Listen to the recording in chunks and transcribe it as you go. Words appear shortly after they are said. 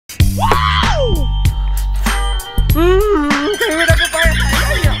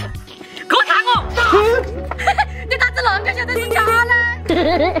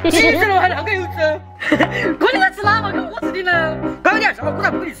急死了，还啷个有子？哥你在吃哪嘛？跟我吃的呢？哥你要吃嘛，我才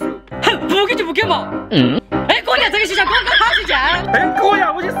不给你吃。哼，不给就不给嘛。哎，哥你这个形象广告好起见。哎，哥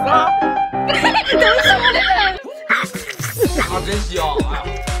呀，我去死了。都是我的人。好珍惜哦，哎呀。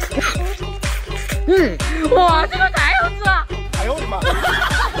哇，这个太好吃了。哎呦我的妈！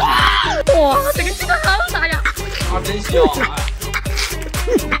哇，这个鸡蛋好大呀。好珍惜哦，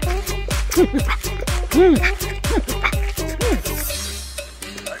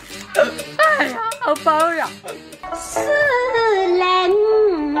哎呀，好饱呀！是人。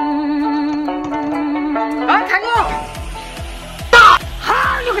啊，看我！大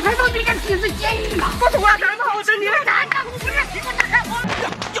哈，有个菜刀比个皮子尖嘛！我说我要干嘛？我说你来干干，我不要屁股打开我！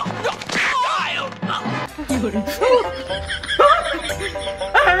哎呦！有人说。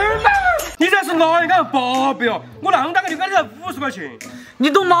二毛，你这是哪一个八百哦？我那么大个牛肝才50块钱。你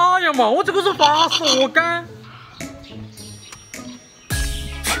懂哪样嘛？我这个是法式干。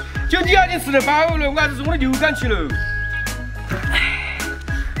就你已经吃得饱了，我还是吃我的牛肝去了。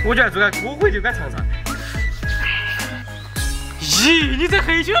我就来做个锅烩牛肝尝尝。咦，你这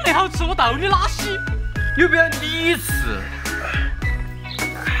黑椒那好吃，我到底哪洗？有必要你吃？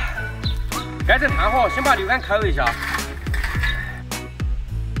盖成炭火，先把牛肝烤一下。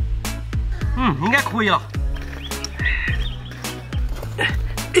应该可以了。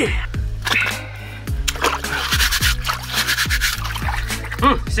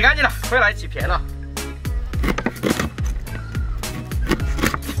洗干净了，可以来起片了。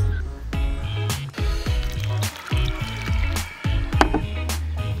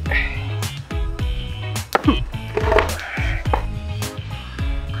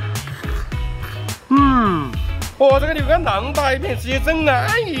哦，这个牛肝那么大一片，直接整安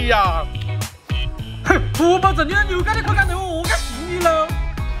逸呀！哼，不保证你的牛肝的口感对我敢信你了。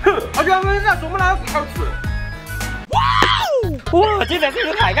哼，而且我们说我们那个好吃。哇，这在这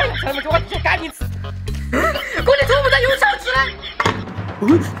个太干了，咱们给我赶紧吃。哥，你怎么在用手吃呢？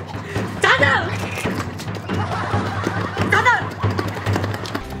站等，站等。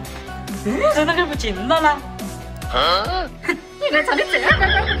这哪个不进了呢？你看唱的这样，刚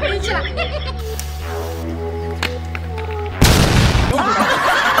刚不可以起来。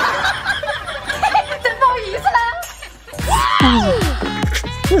真不好意思了。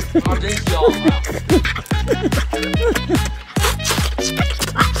好珍惜哦。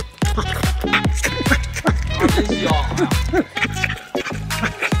好珍惜哦。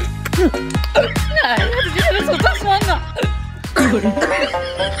哎呀，这今天的手真爽啊！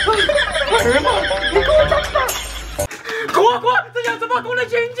二毛，你给我站吧！哥，这样子把哥的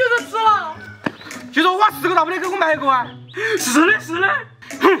钱就是吃了。就说我10个大不得给我买一个啊！是的。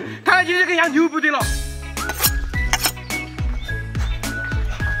哼，看来今天跟养牛不对了。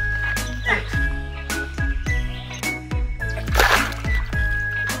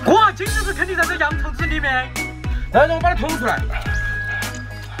哥，金子是肯定在这羊肠子里面。来，让我把它捅出来。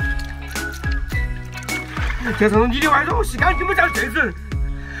这从你的外头洗干净不叫这子。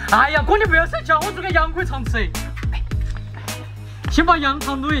哎呀，哥你不要生气，我做个羊腿肠吃。先把羊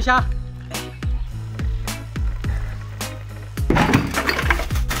肠卤一下。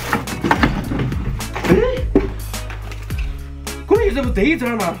哥，你这不对着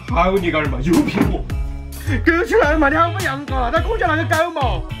嘛？好你个人嘛，又骗我！狗去了嘛，你好不羊羔了，在公家那个狗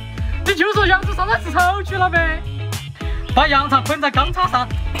嘛？你就说羊子上来吃草去了呗？把羊肠捆在钢叉上。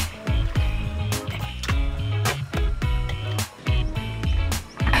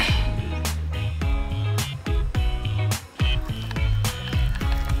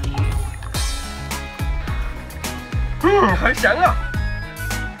好香啊！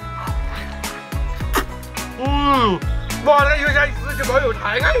哇，那油下一吃就包油，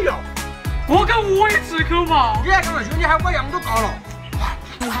太安逸了。我也吃一口嘛。你还看到兄弟还把羊都搞了。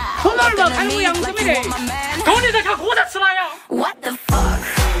我哪儿嘛，看我羊子没得。哥，你在看我在吃哪呀？What the fuck？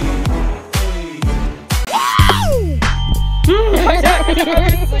 好香，好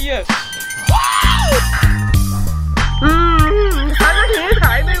吃耶！看着天太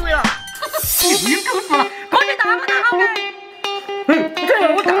美味了。你不用狗死了，哥你大不大好没？你看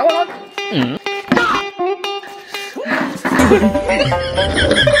我大了。大。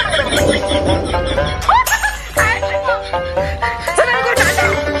太美了！再来一个站着。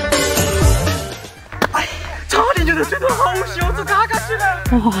哎，差点就在嘴头好香，都嘎嘎起来。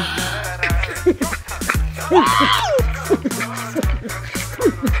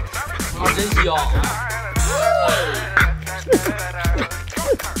好珍惜哦。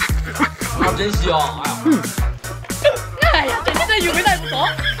好珍惜哦，哎呀，这真有味道不错。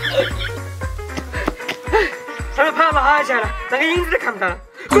上面爬爬起来了，那个影子都看不到了。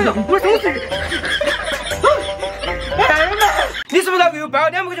滚了，我松弛。哎呀妈！你是不是那个有包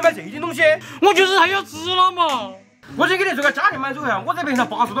200块钱买这点东西？我就是还要吃了嘛。我先给你做个家庭满足呀，我在北上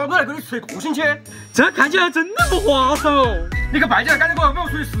80多，我来给你吃1个星期。这看起来真的不划算哦。你个败家，赶紧给我，不要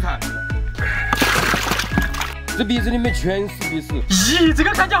出去食材。这鼻子里面全是鼻屎。咦，这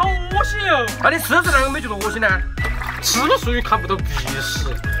个看起来好恶心哦。那你吃那个没觉得恶心呢？吃了属于看不到鼻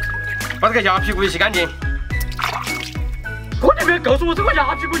屎。把这个鸭屁股也洗干净。关键别告诉我这个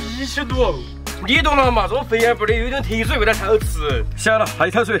鸭屁股1千多哦。你懂了嘛？这种肥鸭不得有一种提水味道才好吃。晓了，还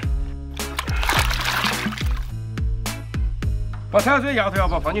有焯水。把焯水摇头要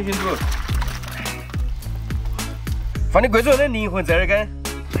把放进去煮。放点贵州人的灵魂在这儿根。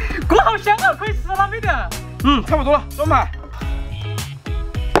锅好香啊，可以吃了没得？差不多了，装盘。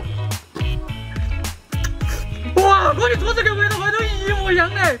哇，我的做这个味道和都一模一样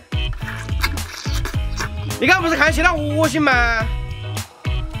的。你刚不是看起来恶心吗？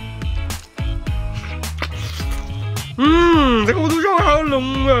这个乌头香味好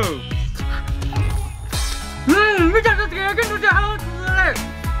浓哦。你讲的这个东西好吃嘞。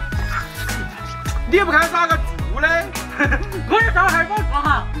你也不看啥个做嘞？我也找海报做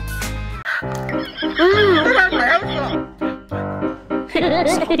哈。这个太好吃了。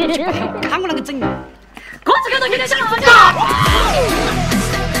看我那个整。我这个都给你想好久。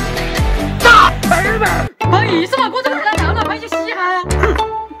不好意思嘛，我这个是来闹闹拍些嘻哈。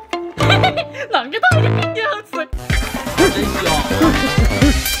那个倒一点好吃。真香！真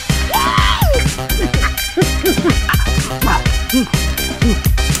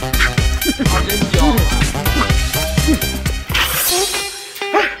香！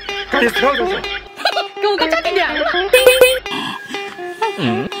赶紧吃了就是。给我个家庭亮了。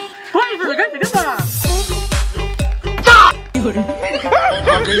不好意思，这个嘛。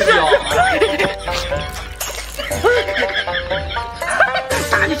真香！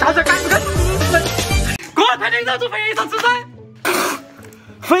那你下次敢不敢吃？给我拍点照做非常吃噻。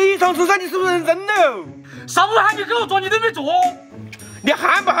非常吃噻，你是不是认真的？上午喊你给我做，你都没做。你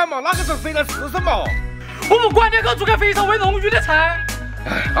喊不喊嘛？哪个是非常吃什么？我不管，你给我做个非常味浓郁的菜。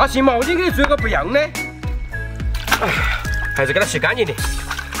那行嘛，我今天给你做个不一样的。还是给它洗干净点。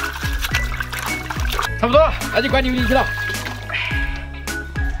差不多了，那就关你们进去了。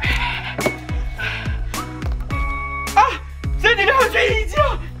啊，这里面好水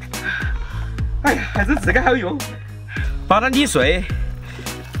饺。哎呀，还是这个好用。把它捏碎。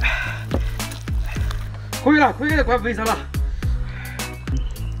可以了，可以了，关肥肠了。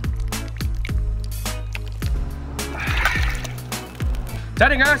加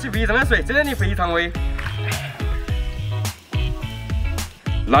点刚刚洗肥肠的水，这两滴肥肠味。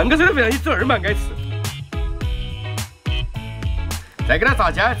那个时候肥肠你12蛮爱吃。再给它炸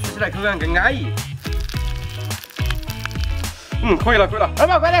焦，吃起来口感更安逸。可以了，可以了，二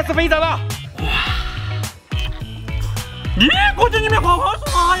毛快来吃肥肠了。哇！你过去你们好好说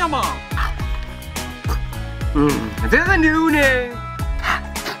啥呀嘛？这是牛呢。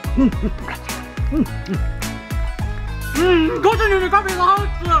过去牛的咖啡好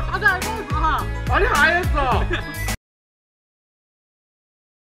吃，大家还好吃哈。那你还要吃？